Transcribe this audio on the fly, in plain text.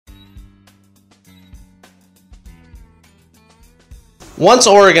Once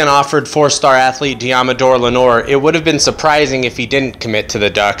Oregon offered four-star athlete Deommodore Lenoir, it would have been surprising if he didn't commit to the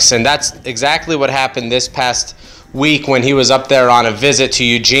Ducks, and that's exactly what happened this past week when he was up there on a visit to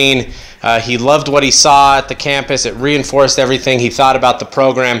Eugene. He loved what he saw at the campus. It reinforced everything he thought about the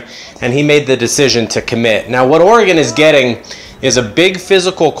program, and he made the decision to commit. Now, what Oregon is getting is a big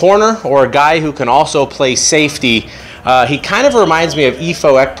physical corner or a guy who can also play safety. He kind of reminds me of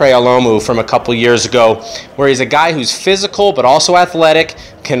Ifo Ekpe-Alomu from a couple years ago, where he's a guy who's physical but also athletic,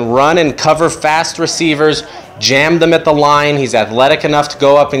 can run and cover fast receivers, jam them at the line. He's athletic enough to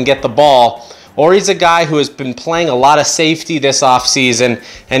go up and get the ball. Or he's a guy who has been playing a lot of safety this offseason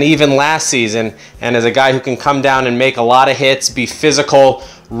and even last season, and is a guy who can come down and make a lot of hits, be physical,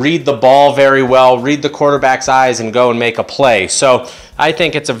 read the ball very well, read the quarterback's eyes, and go and make a play. So I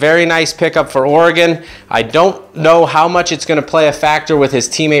think it's a very nice pickup for Oregon. I don't know how much it's going to play a factor with his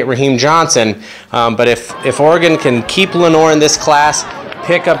teammate Raheem Johnson, but if Oregon can keep Lenoir in this class,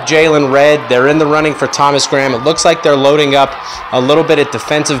 pick up Jalen Redd, they're in the running for Thomas Graham. It looks like they're loading up a little bit at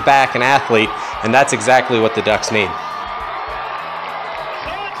defensive back and athlete, and that's exactly what the Ducks need.